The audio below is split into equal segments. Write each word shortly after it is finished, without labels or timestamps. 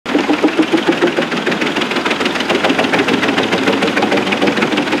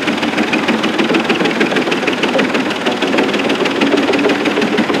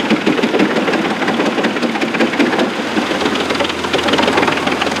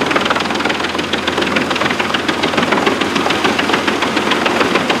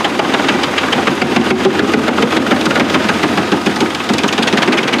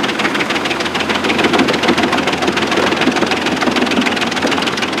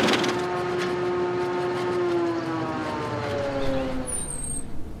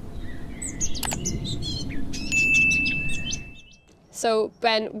So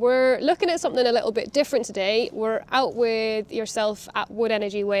Ben, we're looking at something a little bit different today. We're out with yourself at Wood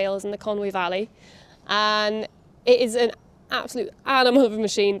Energy Wales in the Conwy Valley, and it is an absolute animal of a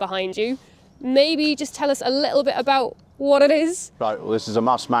machine behind you. Maybe just tell us a little bit about what it is. Right, well, this is a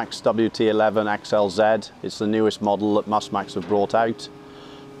Mus-Max WT11 XLZ. It's the newest model that Mus-Max have brought out.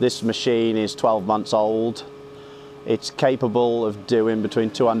 This machine is 12 months old. It's capable of doing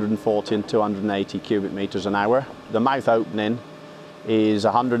between 240 and 280 cubic meters an hour. The mouth opening is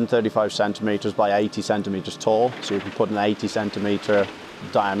 135 centimeters by 80 centimeters tall, so you can put an 80 centimeter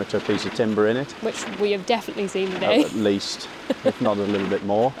diameter piece of timber in it. Which we have definitely seen today. At least, if not a little bit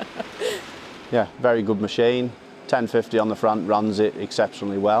more. Yeah, very good machine. 1050 on the front, runs it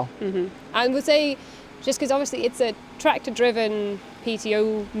exceptionally well. I would say, just because obviously it's a tractor-driven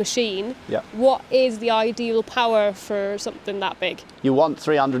PTO machine, what is the ideal power for something that big? You want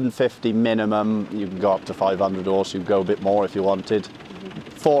 350 minimum. You can go up to 500 horse, you can go a bit more if you wanted.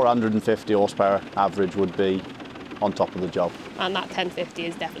 450 horsepower average would be on top of the job. And that 1050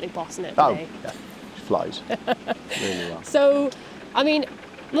 is definitely bossing it today. Oh, yeah, it flies really well. So, I mean,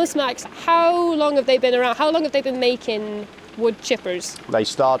 Mus-Max, how long have they been around? How long have they been making wood chippers? They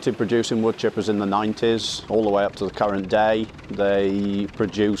started producing wood chippers in the 90s, all the way up to the current day. They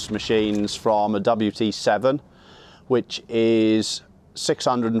produce machines from a WT7, which is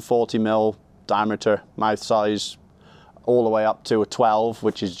 640 mil diameter mouth size, all the way up to a 12,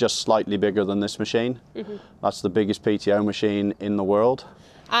 which is just slightly bigger than this machine. That's the biggest PTO machine in the world.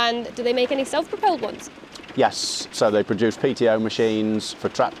 And do they make any self-propelled ones? Yes, so they produce PTO machines for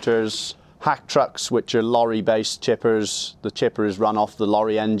tractors, hack trucks, which are lorry-based chippers. The chipper is run off the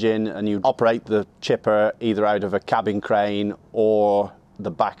lorry engine, and you operate the chipper either out of a cabin crane or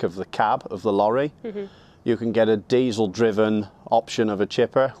the back of the cab of the lorry. You can get a diesel-driven option of a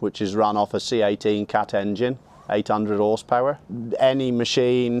chipper, which is run off a C18 Cat engine, 800 horsepower. Any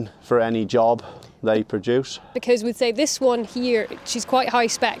machine for any job they produce. Because we'd say this one here, she's quite high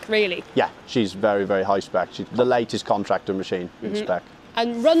spec, really. Yeah, she's very, very high spec. She's the latest contractor machine in spec.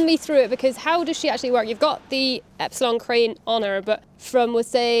 And run me through it, because how does she actually work? You've got the Epsilon crane on her, but from, let's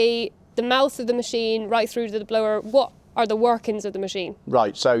say, the mouth of the machine right through to the blower, what are the workings of the machine?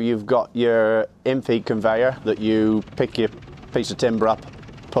 Right, so you've got your in-feed conveyor that you pick your piece of timber up,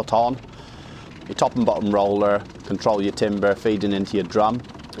 put on, your top and bottom roller, control your timber feeding into your drum.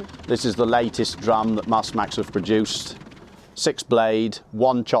 This is the latest drum that Mus-Max have produced. 6 blade,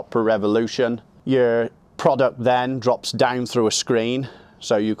 1 chop per revolution. Your product then drops down through a screen,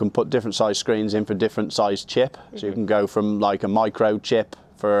 so you can put different size screens in for different size chip. So you can go from like a micro chip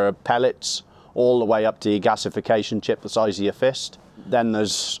for pellets all the way up to your gasification chip the size of your fist. Then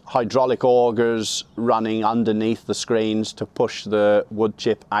there's hydraulic augers running underneath the screens to push the wood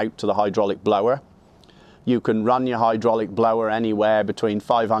chip out to the hydraulic blower. You can run your hydraulic blower anywhere between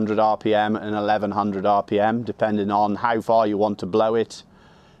 500 RPM and 1100 RPM, depending on how far you want to blow it.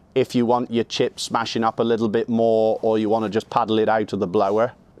 If you want your chip smashing up a little bit more, or you want to just paddle it out of the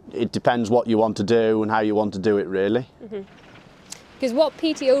blower. It depends what you want to do and how you want to do it, really. Because what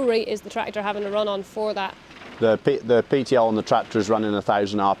PTO rate is the tractor having to run on for that? The PTO on the tractor is running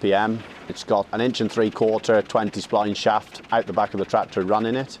 1000 RPM. It's got an 1.75 inch 20 spline shaft out the back of the tractor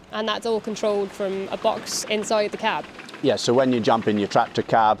running it. And that's all controlled from a box inside the cab? Yeah, so when you jump in your tractor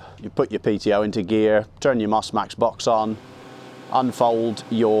cab, you put your PTO into gear, turn your Mus-Max box on, unfold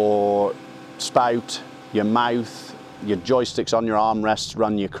your spout, your mouth, your joysticks on your armrests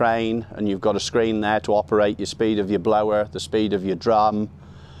run your crane, and you've got a screen there to operate your speed of your blower, the speed of your drum,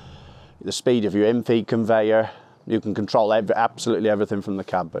 the speed of your in-feed conveyor. You can control absolutely everything from the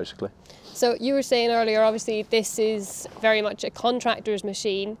cab, basically. So you were saying earlier, obviously this is very much a contractor's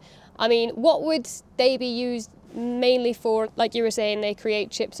machine. I mean, what would they be used mainly for? Like you were saying, they create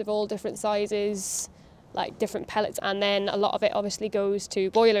chips of all different sizes, like different pellets, and then a lot of it obviously goes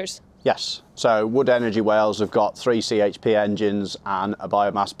to boilers. Yes, so Wood Energy Wales have got 3 CHP engines and a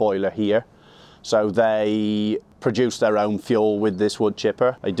biomass boiler here. So they produce their own fuel with this wood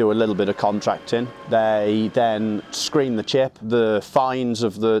chipper. They do a little bit of contracting. They then screen the chip. The fines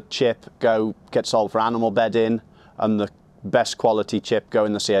of the chip get sold for animal bedding, and the best quality chip go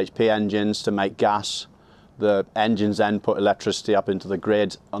in the CHP engines to make gas. The engines then put electricity up into the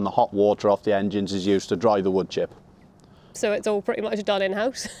grid, and the hot water off the engines is used to dry the wood chip. So it's all pretty much done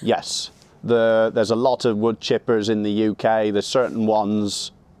in-house? Yes. There's a lot of wood chippers in the UK. There's certain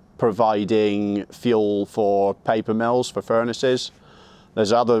ones providing fuel for paper mills, for furnaces.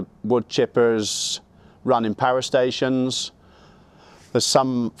 There's other wood chippers running power stations. There's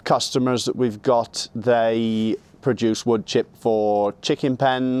some customers that we've got, they produce wood chip for chicken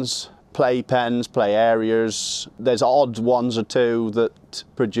pens, play pens, play areas. There's odd ones or two that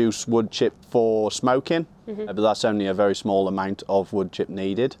produce wood chip for smoking, but that's only a very small amount of wood chip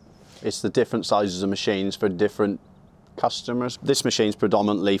needed. It's the different sizes of machines for different customers. This machine's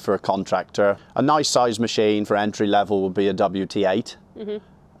predominantly for a contractor. A nice size machine for entry level would be a WT8.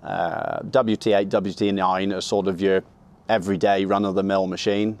 WT8, WT9 are sort of your everyday run-of-the-mill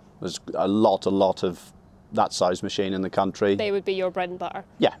machine. There's a lot of that size machine in the country. They would be your bread and butter.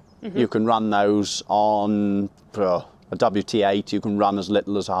 Yeah, you can run those on a WT8. You can run as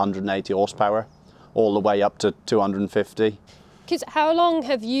little as 180 horsepower, all the way up to 250. Because how long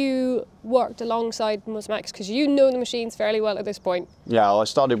have you worked alongside Mus Max? Because you know the machines fairly well at this point. Yeah, well, I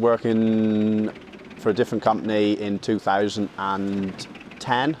started working for a different company in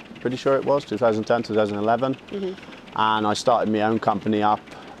 2010, pretty sure it was, 2010, 2011. And I started my own company up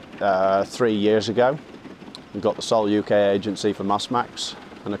 3 years ago. We got the sole UK agency for Mus Max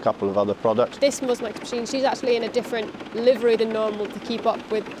and a couple of other products. This Mus Max machine, she's actually in a different livery than normal to keep up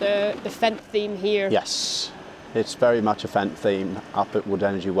with the Fendt theme here. Yes. It's very much a Fendt theme up at Wood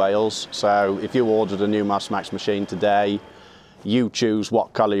Energy Wales. So if you ordered a new Mus Max machine today, you choose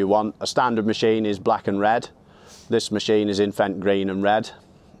what colour you want. A standard machine is black and red. This machine is in Fendt green and red.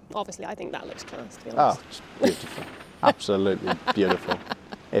 Obviously, I think that looks class, to be honest. Oh, it's beautiful. Absolutely beautiful,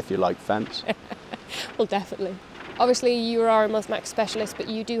 if you like Fendt. Well, definitely. Obviously, you are a Mus Max specialist, but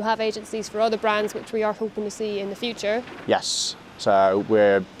you do have agencies for other brands, which we are hoping to see in the future. Yes. So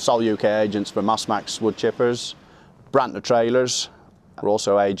we're sole UK agents for Mus Max wood chippers, Brantner trailers. We're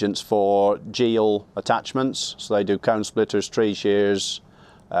also agents for GEAL attachments, so they do cone splitters, tree shears,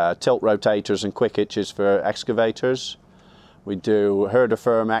 tilt rotators and quick hitches for excavators. We do Herder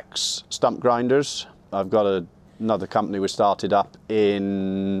Firmex stump grinders. I've got another company we started up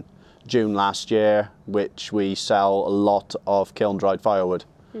in June last year, which we sell a lot of kiln dried firewood.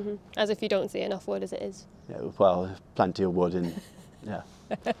 As if you don't see enough wood as it is. Yeah, well, plenty of wood in, yeah.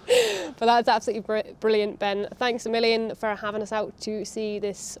 But that's absolutely brilliant, Ben. Thanks a million for having us out to see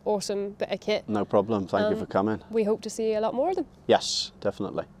this awesome bit of kit. No problem. Thank you for coming. We hope to see a lot more of them. Yes,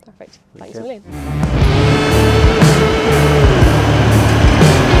 definitely. Perfect. Thanks a million.